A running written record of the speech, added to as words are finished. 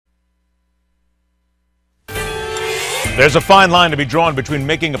There's a fine line to be drawn between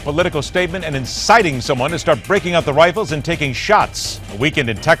making a political statement and inciting someone to start breaking out the rifles and taking shots. A weekend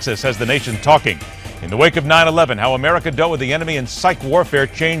in Texas has the nation talking. In the wake of 9/11, how America dealt with the enemy and psych warfare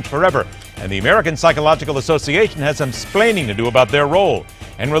changed forever. And the American Psychological Association has some explaining to do about their role.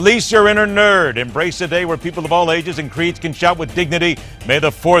 And release your inner nerd. Embrace a day where people of all ages and creeds can shout with dignity, "May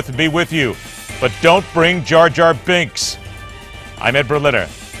the 4th be with you." But don't bring Jar Jar Binks. I'm Ed Berliner.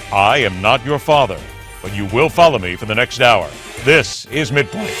 I am not your father, but you will follow me for the next hour. This is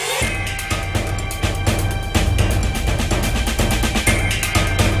MidPoint.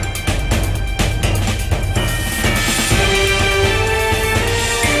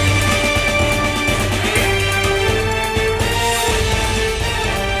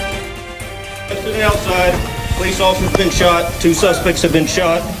 Outside, police officer's been shot. 2 suspects have been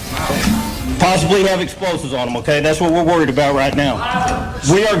shot. Possibly have explosives on them, okay? That's what we're worried about right now.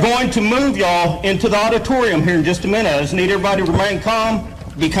 We are going to move y'all into the auditorium here in just a minute. I just need everybody to remain calm,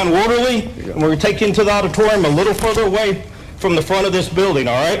 be kind of orderly. We're going to take you into the auditorium a little further away from the front of this building,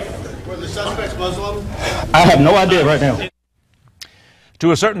 all right? Were the suspects Muslim? I have no idea right now.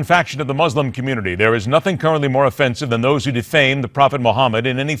 To a certain faction of the Muslim community, there is nothing currently more offensive than those who defame the Prophet Muhammad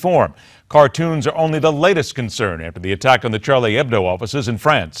in any form. Cartoons are only the latest concern after the attack on the Charlie Hebdo offices in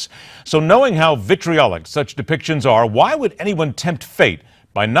France. So knowing how vitriolic such depictions are, why would anyone tempt fate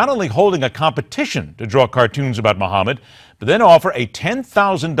by not only holding a competition to draw cartoons about Muhammad, but then offer a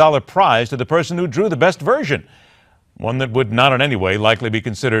 $10,000 prize to the person who drew the best version? One that would not in any way likely be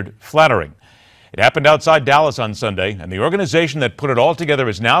considered flattering. It happened outside Dallas on Sunday, and the organization that put it all together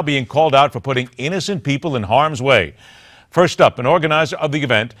is now being called out for putting innocent people in harm's way. First up, an organizer of the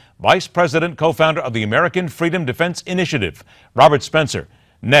event, Vice President, co-founder of the American Freedom Defense Initiative, Robert Spencer.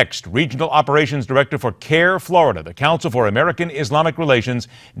 Next, Regional Operations Director for CAIR Florida, the Council for American Islamic Relations,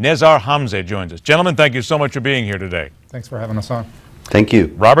 Nezar Hamze, joins us. Gentlemen, thank you so much for being here today. Thanks for having us on. Thank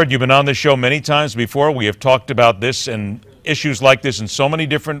you. Robert, you've been on this show many times before. We have talked about this and issues like this in so many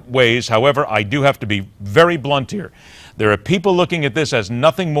different ways. However, I do have to be very blunt here. There are people looking at this as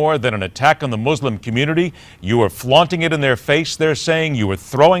nothing more than an attack on the Muslim community. You are flaunting it in their face, they're saying. You were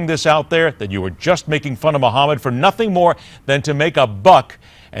throwing this out there, that you were just making fun of Muhammad for nothing more than to make a buck.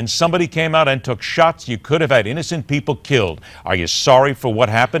 And somebody came out and took shots. You could have had innocent people killed. Are you sorry for what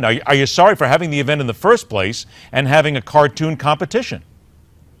happened? Are you sorry for having the event in the first place and having a cartoon competition?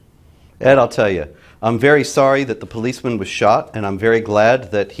 Ed, I'll tell you, I'm very sorry that the policeman was shot, and I'm very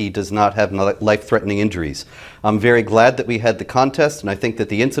glad that he does not have life-threatening injuries. I'm very glad that we had the contest, and I think that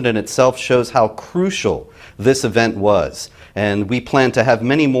the incident itself shows how crucial this event was. And we plan to have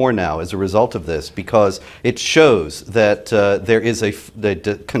many more now as a result of this, because it shows that there is a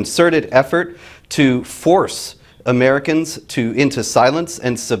concerted effort to force Americans into silence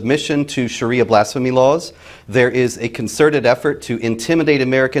and submission to Sharia blasphemy laws. There is a concerted effort to intimidate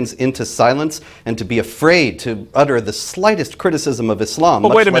Americans into silence and to be afraid to utter the slightest criticism of Islam.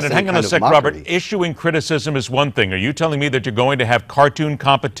 But wait a minute, hang on a sec, Robert. Issuing criticism is one thing. Are you telling me that you're going to have cartoon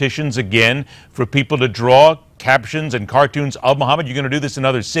competitions again for people to draw captions and cartoons of Muhammad? You're going to do this in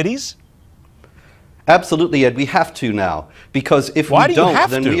other cities? Absolutely, Ed. We have to now, because if we don't,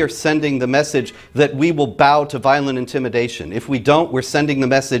 then we are sending the message that we will bow to violent intimidation. If we don't, we're sending the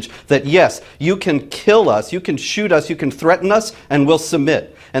message that, yes, you can kill us, you can shoot us, you can threaten us, and we'll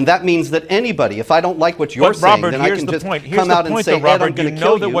submit. And that means that anybody, if I don't like what you're saying, then I can just come out and say, Ed, I'm going to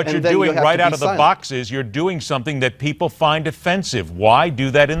kill you, what you're doing right out of the box is you're doing something that people find offensive. Why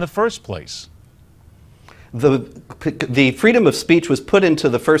do that in the first place? The freedom of speech was put into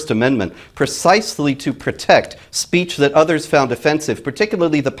the First Amendment precisely to protect speech that others found offensive,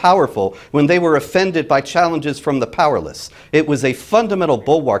 particularly the powerful, when they were offended by challenges from the powerless. It was a fundamental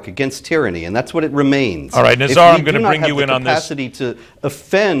bulwark against tyranny, and that's what it remains. All right, Nezar, I'm going to bring you in on this. If we do not have the capacity to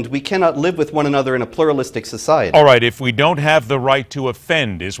offend, we cannot live with one another in a pluralistic society. All right, if we don't have the right to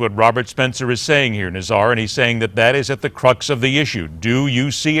offend, is what Robert Spencer is saying here, Nezar, and he's saying that that is at the crux of the issue. Do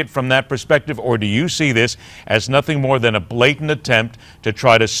you see it from that perspective, or do you see this as nothing more than a blatant attempt to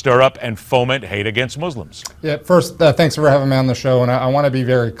try to stir up and foment hate against Muslims? Yeah, first, thanks for having me on the show, and I want to be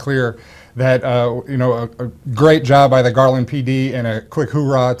very clear that, you know, a great job by the Garland PD and a quick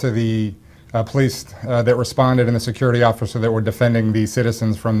hoorah to the police that responded and the security officer that were defending these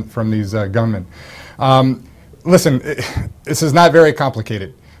citizens from these gunmen. Listen, this is not very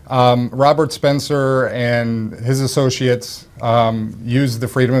complicated. Robert Spencer and his associates use the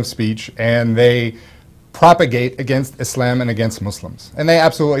freedom of speech, and they propagate against Islam and against Muslims. And they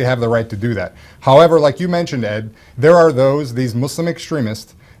absolutely have the right to do that. However, like you mentioned, Ed, there are these Muslim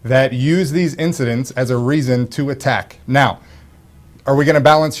extremists that use these incidents as a reason to attack. Now, Are we going to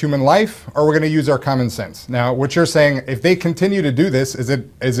balance human life, or are we going to use our common sense? Now, what you're saying, if they continue to do this, is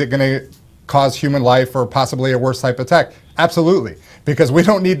it going to cause human life or possibly a worse type attack? Absolutely, because we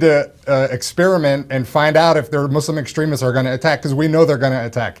don't need to experiment and find out if their Muslim extremists are going to attack, because we know they're going to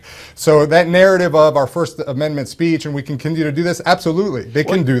attack. So that narrative of our First Amendment speech, and we can continue to do this, absolutely, they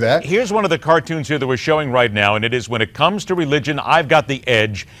can do that. Here's one of the cartoons here that we're showing right now, and it is, when it comes to religion, I've got the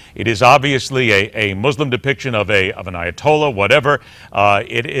edge. It is obviously a Muslim depiction of an Ayatollah, whatever.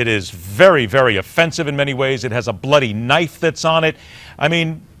 It is very, very offensive in many ways. It has a bloody knife that's on it. I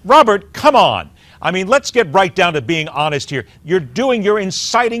mean, Robert, come on. I mean, let's get right down to being honest here. You're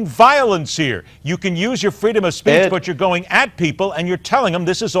inciting violence here. You can use your freedom of speech, but you're going at people and you're telling them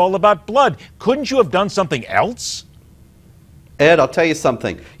this is all about blood. Couldn't you have done something else? Ed, I'll tell you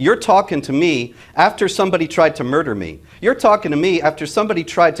something. You're talking to me after somebody tried to murder me. You're talking to me after somebody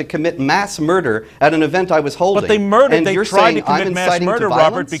tried to commit mass murder at an event I was holding. But they murdered, and they you're tried to saying commit mass murder,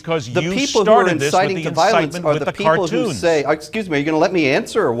 Robert, because you started this with the incitement with the cartoons. Excuse me, are you going to let me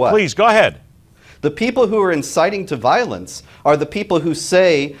answer or what? Please, go ahead. The people who are inciting to violence are the people who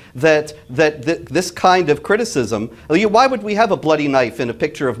say that this kind of criticism, why would we have a bloody knife in a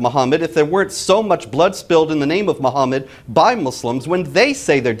picture of Muhammad if there weren't so much blood spilled in the name of Muhammad by Muslims when they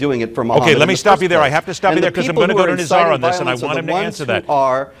say they're doing it for Muhammad? Okay, let me stop you there. I have to stop you there because I'm going to go to Nezar on this, and I want him to answer that.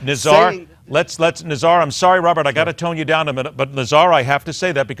 Nezar, Nezar, I'm sorry, Robert, I got to tone you down a minute, but Nezar, I have to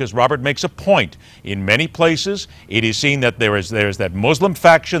say that because Robert makes a point. In many places, it is seen that there's that Muslim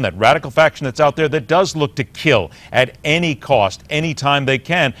faction, that radical faction that's out there that does look to kill at any cost, any time they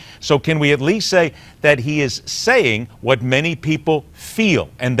can. So can we at least say that he is saying what many people feel,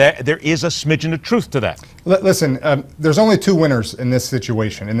 and that there is a smidgen of truth to that? Listen, there's only two winners in this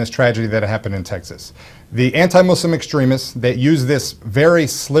situation, in this tragedy that happened in Texas. The anti-Muslim extremists that use this very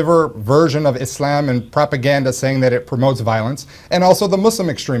sliver version of Islam and propaganda saying that it promotes violence, and also the Muslim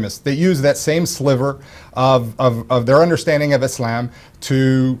extremists that use that same sliver of their understanding of Islam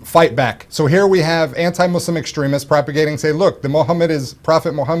to fight back. So here we have anti-Muslim extremists propagating, say, look,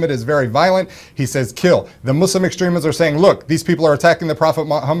 Prophet Muhammad is very violent. He says kill. The Muslim extremists are saying, look, these people are attacking the Prophet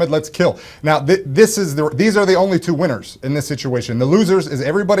Muhammad, let's kill. Now, these are the only two winners in this situation. The losers is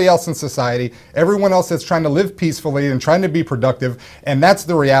everybody else in society, everyone else that's trying to live peacefully and trying to be productive, and that's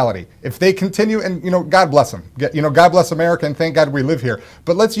the reality. If they continue, and God bless them, God bless America, and thank God we live here.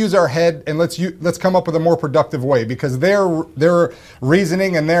 But let's use our head and let's come up with a more productive way, because their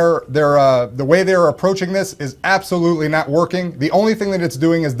reasoning and the way they're approaching this is absolutely not working. The only thing that it's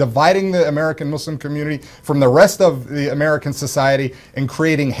doing is dividing the American Muslim community from the rest of the American society and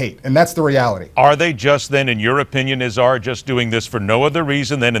creating hate, and that's the reality. Are they just then, in your opinion, Nezar, just doing this for no other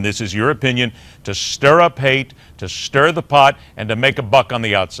reason then, and this is your opinion, to stir up hate, to stir the pot, and to make a buck on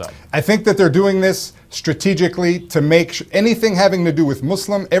the outside? I think that they're doing this strategically to make anything having to do with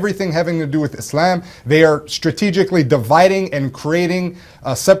Muslim, everything having to do with Islam, they are strategically dividing and creating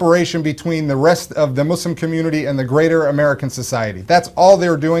a separation between the rest of the Muslim community and the greater American society. That's all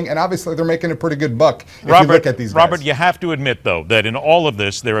they're doing, and obviously they're making a pretty good buck if you look at these guys. Robert, you have to admit, though, that in all of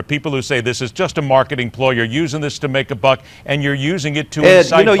this, there are people who say this is just a marketing ploy. You're using this to make a buck, and you're using it to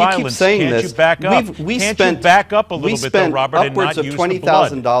incite violence. You keep saying Can't this. you back up? Can't you back up a little bit, though, Robert, and not use the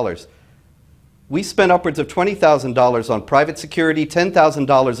blood? We spent upwards of $20,000 on private security,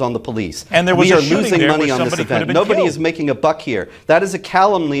 $10,000 on the police. And there was we a are shooting losing there money where on this somebody could have event. been Nobody killed. is making a buck here. That is a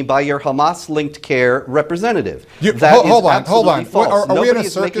calumny by your Hamas-linked CAIR representative. Hold on. Are we in a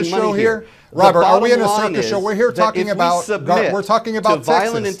circus show here? Robert, are we in a circus show? We're here talking about violent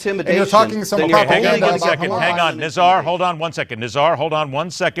Texas, intimidation, and you're talking some Hang propaganda on one about second. Hamas. Hang on. Nezar, hold on 1 second. Nezar, hold on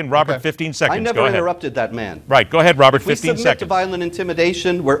 1 second. Robert, Okay. 15 seconds. I never Go ahead. interrupted that man. Right. Go ahead, Robert. If we 15 submit seconds. to violent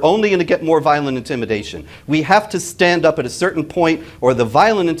intimidation, we're only going to get more violent intimidation. We have to stand up at a certain point, or the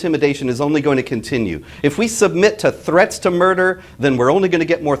violent intimidation is only going to continue. If we submit to threats to murder, then we're only going to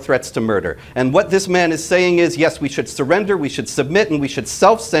get more threats to murder. And what this man is saying is, yes, we should surrender, we should submit, and we should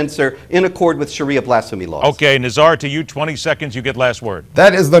self-censor in accord with Sharia blasphemy laws. Okay, Nezar, to you, 20 seconds. You get last word.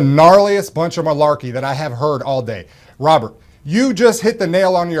 That is the gnarliest bunch of malarkey that I have heard all day. Robert, you just hit the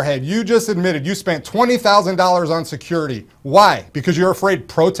nail on your head. You just admitted you spent $20,000 on security. Why? Because you're afraid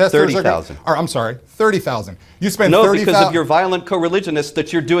protesters are going to... I'm sorry, $30,000. You spent $30,000... No, because of your violent co-religionists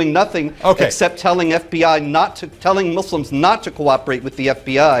that you're doing nothing except telling telling Muslims not to cooperate with the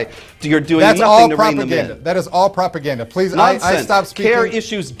FBI. You're doing nothing to rein them in. That is all propaganda. Please, Nonsense. I stop speaking. CAIR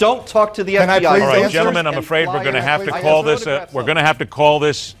issues don't talk to the FBI. I please All right, answer? gentlemen, I'm afraid we're going to have to call this. We're going to have to call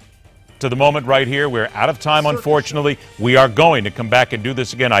this to the moment right here. We're out of time, unfortunately. We are going to come back and do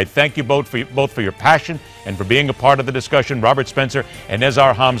this again. I thank you both for your passion and for being a part of the discussion. Robert Spencer and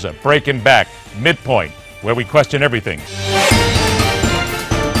Nezar Hamze, Breaking Back, MidPoint, where we question everything.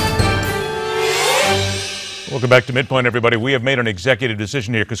 Welcome back to MidPoint, everybody. We have made an executive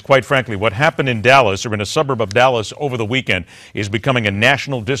decision here because, quite frankly, what happened in Dallas, or in a suburb of Dallas over the weekend, is becoming a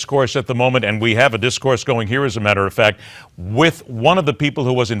national discourse at the moment, and we have a discourse going here, as a matter of fact, with one of the people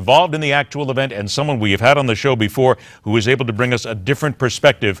who was involved in the actual event and someone we have had on the show before who is able to bring us a different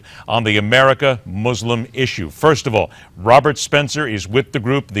perspective on the America-Muslim issue. First of all, Robert Spencer is with the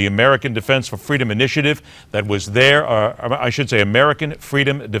group, the American Defense for Freedom Initiative, that was there, I should say American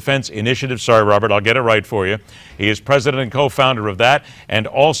Freedom Defense Initiative. Sorry, Robert, I'll get it right for you. He is president and co-founder of that, and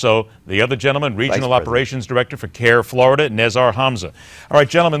also the other gentleman, regional operations director for CAIR Florida, Nezar, Hamze. All right,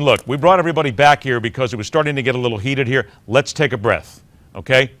 gentlemen, look, we brought everybody back here because it was starting to get a little heated here. Let's take a breath,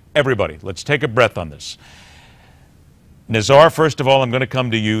 okay? Everybody, let's take a breath on this. Nezar, first of all, I'm going to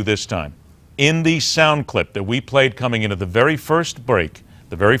come to you this time. In the sound clip that we played coming into the very first break,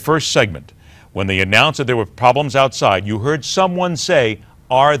 the very first segment, when they announced that there were problems outside, you heard someone say,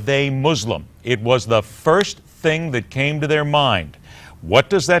 "Are they Muslim?" It was the first thing that came to their mind. What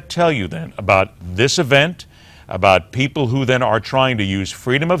does that tell you then about this event, about people who then are trying to use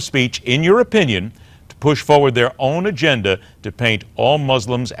freedom of speech, in your opinion, to push forward their own agenda to paint all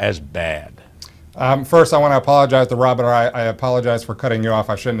Muslims as bad? First, I want to apologize to Robert. I apologize for cutting you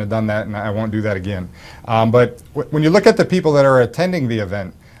off. I shouldn't have done that, and I won't do that again. But when you look at the people that are attending the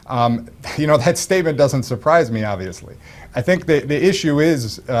event, you know, that statement doesn't surprise me, obviously. I think the issue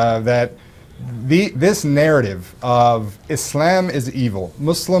is that this narrative of Islam is evil,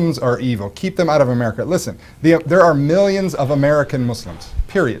 Muslims are evil, keep them out of America. Listen, there are millions of American Muslims,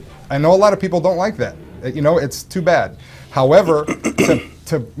 period. I know a lot of people don't like that. You know, it's too bad. However,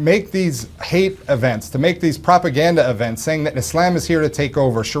 to make these hate events, to make these propaganda events saying that Islam is here to take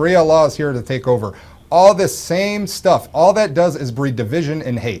over, Sharia law is here to take over, all this same stuff, all that does is breed division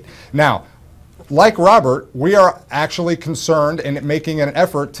and hate. Now, like Robert, we are actually concerned and making an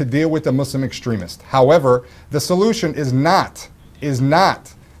effort to deal with the Muslim extremist. However, the solution is not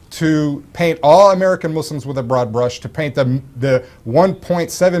to paint all American Muslims with a broad brush, to paint the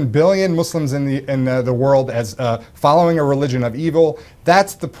 1.7 billion Muslims in the world as following a religion of evil.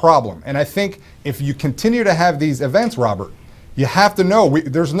 That's the problem. And I think if you continue to have these events, Robert, you have to know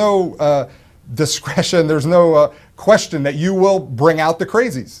there's no discretion, there's no question that you will bring out the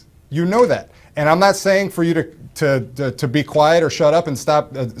crazies. You know that. And I'm not saying for you to be quiet or shut up and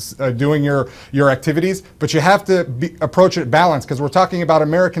stop doing your activities, but you have to approach it balanced, because we're talking about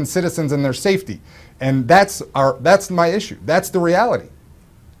American citizens and their safety. And that's my issue. That's the reality.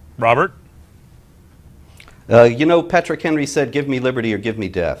 Robert? You know, Patrick Henry said, "Give me liberty or give me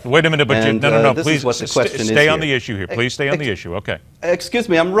death." Wait a minute, but no, this please is what the question stay is on here. the issue here. Please stay on the issue. Okay. Excuse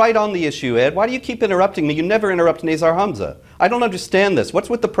me, I'm right on the issue, Ed. Why do you keep interrupting me? You never interrupt Nezar Hamze. I don't understand this. What's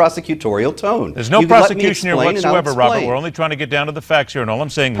with the prosecutorial tone? There's no prosecution here whatsoever, Robert. We're only trying to get down to the facts here, and all I'm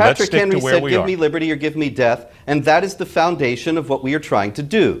saying, let's stick to where we are. Patrick Henry said, "Give me liberty or give me death," and that is the foundation of what we are trying to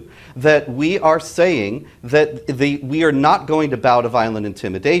do. That we are saying that we are not going to bow to violent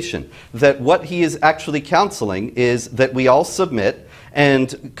intimidation. That what he is actually counseling is that we all submit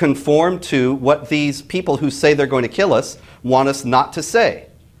and conform to what these people who say they're going to kill us want us not to say.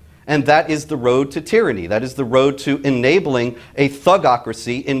 And that is the road to tyranny. That is the road to enabling a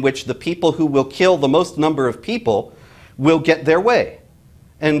thugocracy in which the people who will kill the most number of people will get their way.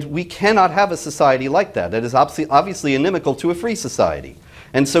 And we cannot have a society like that. That is obviously inimical to a free society.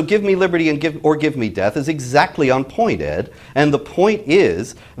 And so give me liberty and give me death is exactly on point, Ed. And the point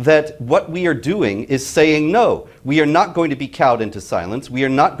is that what we are doing is saying, no, we are not going to be cowed into silence. We are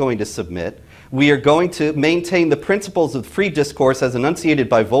not going to submit. We are going to maintain the principles of free discourse as enunciated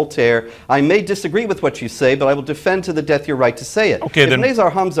by Voltaire. I may disagree with what you say, but I will defend to the death your right to say it. Okay, if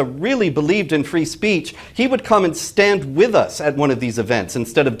Nezar Hamze really believed in free speech, he would come and stand with us at one of these events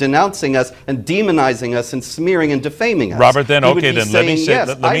instead of denouncing us and demonizing us and smearing and defaming us. Robert, then, okay, then let me say, yes,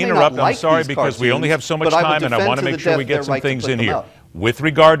 let me interrupt. I'm sorry, because we only have so much time, and I want to make sure we get some things in here. With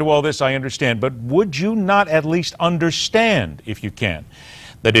regard to all this, I understand, but would you not at least understand, if you can,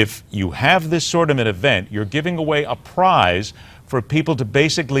 that if you have this sort of an event, you're giving away a prize for people to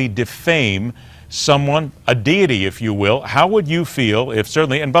basically defame someone, a deity, if you will? How would you feel if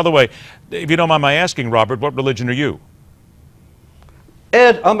certainly, and by the way, if you don't mind my asking, Robert, what religion are you?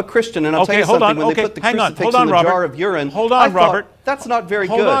 Ed, I'm a Christian, and I'll tell you something, when they put the crucifix in the jar of urine, I thought, that's not very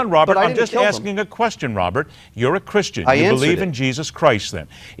good. Hold on, Robert. But I'm just asking a question, Robert. You're a Christian. You believe in Jesus Christ, then.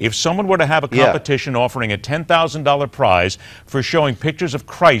 If someone were to have a competition offering a $10,000 prize for showing pictures of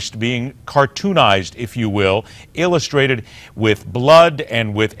Christ being cartoonized, if you will, illustrated with blood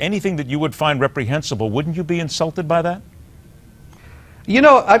and with anything that you would find reprehensible, wouldn't you be insulted by that? You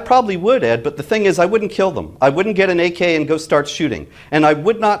know, I probably would, Ed, but the thing is, I wouldn't kill them. I wouldn't get an AK and go start shooting. And I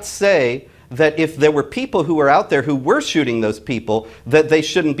would not say that if there were people who were out there who were shooting those people, that they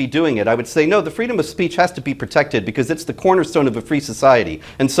shouldn't be doing it. I would say, no, the freedom of speech has to be protected because it's the cornerstone of a free society.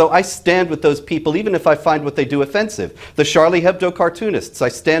 And so I stand with those people, even if I find what they do offensive. The Charlie Hebdo cartoonists, I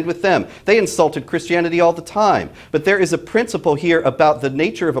stand with them. They insulted Christianity all the time. But there is a principle here about the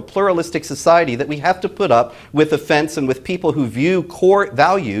nature of a pluralistic society that we have to put up with offense and with people who view core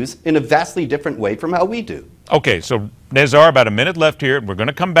values in a vastly different way from how we do. Okay, so Nezar, about a minute left here. We're going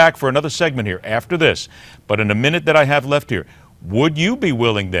to come back for another segment here after this. But in a minute that I have left here, would you be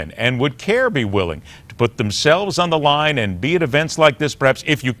willing then, and would CAIR be willing to put themselves on the line and be at events like this, perhaps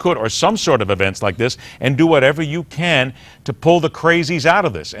if you could, or some sort of events like this, and do whatever you can to pull the crazies out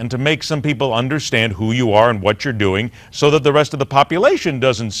of this and to make some people understand who you are and what you're doing so that the rest of the population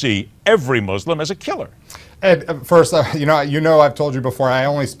doesn't see every Muslim as a killer? Ed, first, you know, I've told you before, I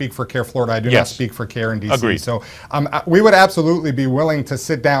only speak for CAIR Florida. I do not speak for CAIR in D.C. Agreed. So we would absolutely be willing to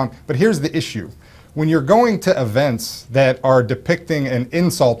sit down. But here's the issue. When you're going to events that are depicting and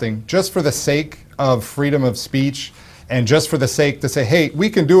insulting just for the sake of freedom of speech and just for the sake to say, hey, we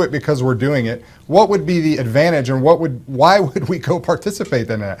can do it because we're doing it, what would be the advantage and why would we go participate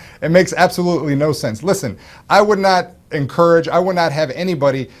in that? It makes absolutely no sense. Listen, I would not have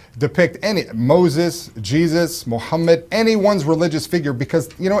anybody depict any Moses, Jesus, Muhammad, anyone's religious figure, because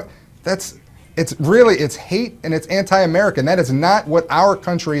you know what, it's hate and it's anti-American. That is not what our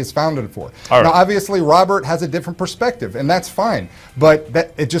country is founded for. Right. Now, obviously, Robert has a different perspective, and that's fine. But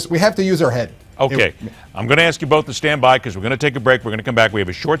we have to use our head. Okay, I'm going to ask you both to stand by because we're going to take a break. We're going to come back. We have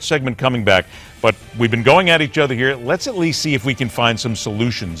a short segment coming back, but we've been going at each other here. Let's at least see if we can find some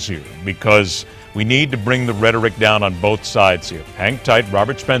solutions here, because we need to bring the rhetoric down on both sides here. Hang tight.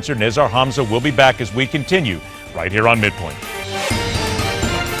 Robert Spencer, Nezar Hamze will be back as we continue right here on MidPoint.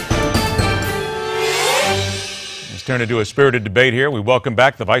 Let's turn into a spirited debate here. We welcome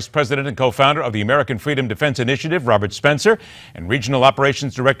back the Vice President and co-founder of the American Freedom Defense Initiative, Robert Spencer, and Regional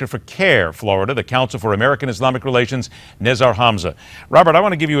Operations Director for CAIR Florida, the Council for American Islamic Relations, Nezar Hamze. Robert, I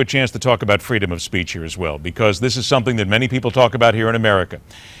want to give you a chance to talk about freedom of speech here as well, because this is something that many people talk about here in America.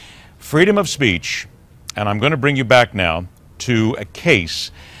 Freedom of speech, and I'm going to bring you back now to a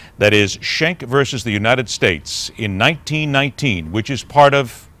case that is Schenck versus the United States in 1919, which is part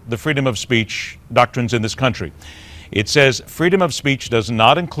of the freedom of speech doctrines in this country. It says freedom of speech does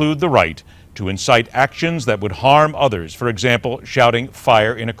not include the right to incite actions that would harm others. For example, shouting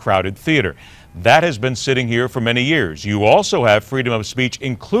fire in a crowded theater. That has been sitting here for many years. You also have freedom of speech,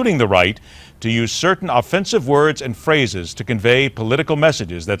 including the right to use certain offensive words and phrases to convey political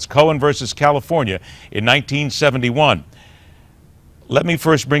messages. That's Cohen versus California in 1971. Let me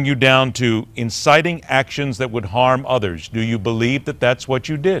first bring you down to inciting actions that would harm others. Do you believe that that's what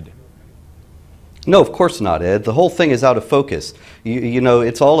you did? No, of course not, Ed. The whole thing is out of focus. You know,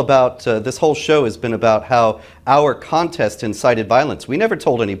 it's all about, this whole show has been about how our contest incited violence. We never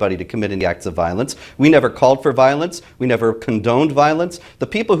told anybody to commit any acts of violence. We never called for violence. We never condoned violence. The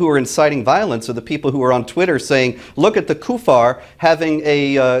people who are inciting violence are the people who are on Twitter saying, look at the kuffar having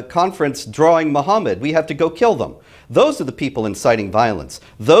a conference drawing Mohammed. We have to go kill them. Those are the people inciting violence.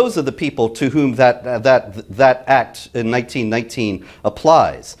 Those are the people to whom that act in 1919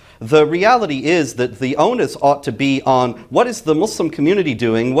 applies. The reality is that the onus ought to be on what is the Muslim community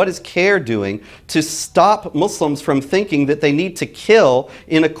doing, what is CAIR doing to stop Muslims from thinking that they need to kill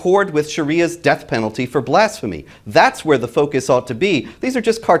in accord with Sharia's death penalty for blasphemy. That's where the focus ought to be. These are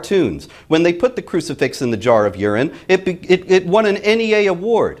just cartoons. When they put the crucifix in the jar of urine, it won an NEA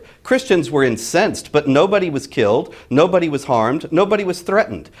award. Christians were incensed, but nobody was killed, nobody was harmed, nobody was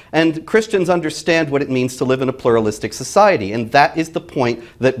threatened. And Christians understand what it means to live in a pluralistic society, and that is the point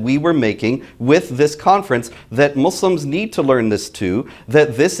that we were making with this conference, that Muslims need to learn this too,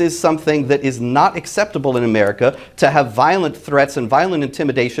 that this is something that is not acceptable in America, to have violent threats and violent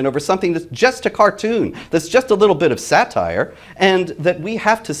intimidation over something that's just a cartoon, that's just a little bit of satire, and that we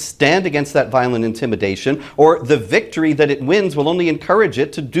have to stand against that violent intimidation, or the victory that it wins will only encourage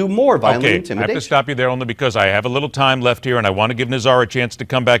it to do more violent intimidation. I have to stop you there only because I have a little time left here, and I want to give Nezar a chance to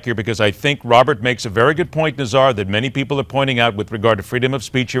come back here, because I think Robert makes a very good point, Nezar, that many people are pointing out with regard to freedom of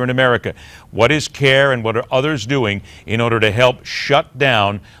speech here in America. What is CAIR and what are others doing in order to help shut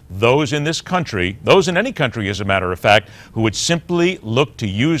down those in this country, those in any country as a matter of fact, who would simply look to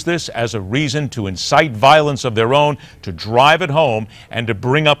use this as a reason to incite violence of their own, to drive it home, and to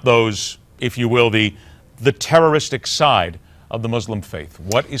bring up those, if you will, the terroristic side of the Muslim faith?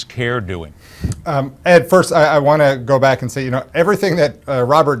 What is CAIR doing? Ed, first I want to go back and say, you know, everything that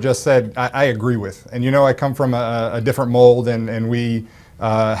Robert just said, I agree with. And you know, I come from a different mold, and we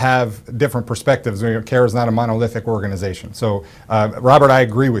have different perspectives. You know, CAIR is not a monolithic organization. So, Robert, I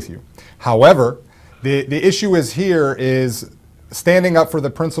agree with you. However, the issue is standing up for the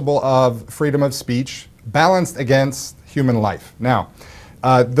principle of freedom of speech balanced against human life. Now,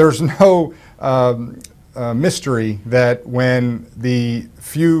 there's no mystery that when the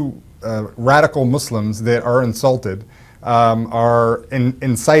few radical Muslims that are insulted are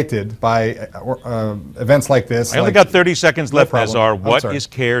incited by events like this. I only got 30 seconds left, Nezar. What is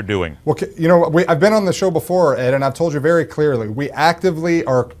CAIR doing? Well, you know, I've been on the show before, Ed, and I've told you very clearly, we actively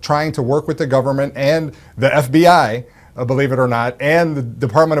are trying to work with the government and the FBI, believe it or not, and the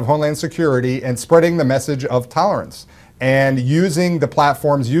Department of Homeland Security, and spreading the message of tolerance and using the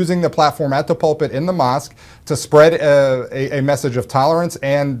platform at the pulpit in the mosque to spread a message of tolerance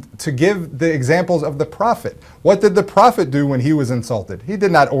and to give the examples of the Prophet. What did the Prophet do when he was insulted? He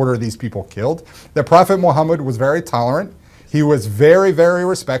did not order these people killed. The Prophet Muhammad was very tolerant. He was very, very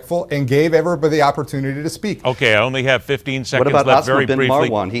respectful and gave everybody the opportunity to speak. Okay, I only have 15 seconds left. What about very Osman bin briefly.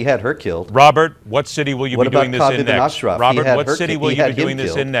 Marwan? He had her killed. Robert, what city will you be doing this in next? Ashraf? Robert, what city will you be doing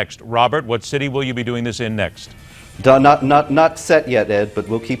this in next? Robert, what city will you be doing this in next? Not set yet, Ed, but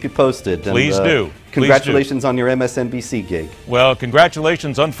we'll keep you posted. Please do. Congratulations on your MSNBC gig. Well,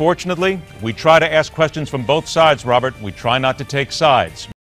 congratulations. Unfortunately, we try to ask questions from both sides, Robert. We try not to take sides.